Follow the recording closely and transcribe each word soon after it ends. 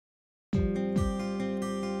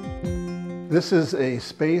This is a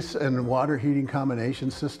space and water heating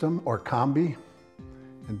combination system, or Combi.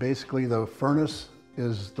 And basically the furnace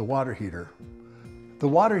is the water heater. The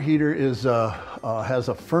water heater has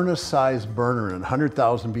a furnace-sized burner and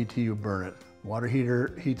 100,000 BTU burn it. Water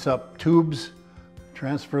heater heats up tubes,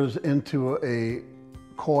 transfers into a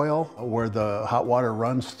coil where the hot water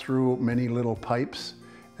runs through many little pipes,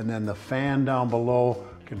 and then the fan down below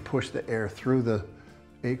can push the air through the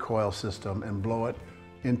coil system and blow it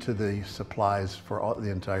into the supplies for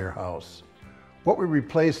the entire house. What we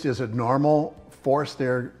replaced is a normal forced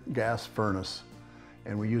air gas furnace,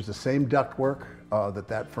 and we use the same ductwork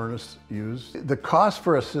that furnace used. The cost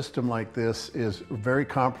for a system like this is very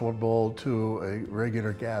comparable to a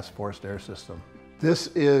regular gas forced air system. This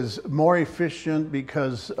is more efficient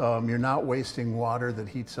because you're not wasting water that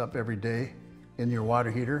heats up every day in your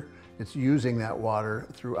water heater. It's using that water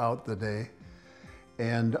throughout the day.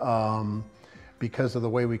 And because of the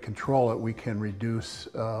way we control it, we can reduce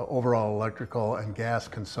overall electrical and gas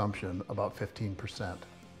consumption about 15%.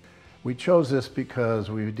 We chose this because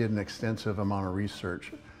we did an extensive amount of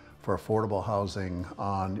research for affordable housing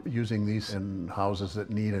on using these in houses that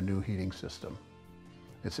need a new heating system.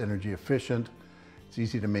 It's energy efficient, it's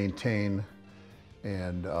easy to maintain,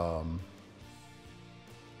 and it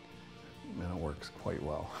works quite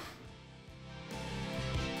well.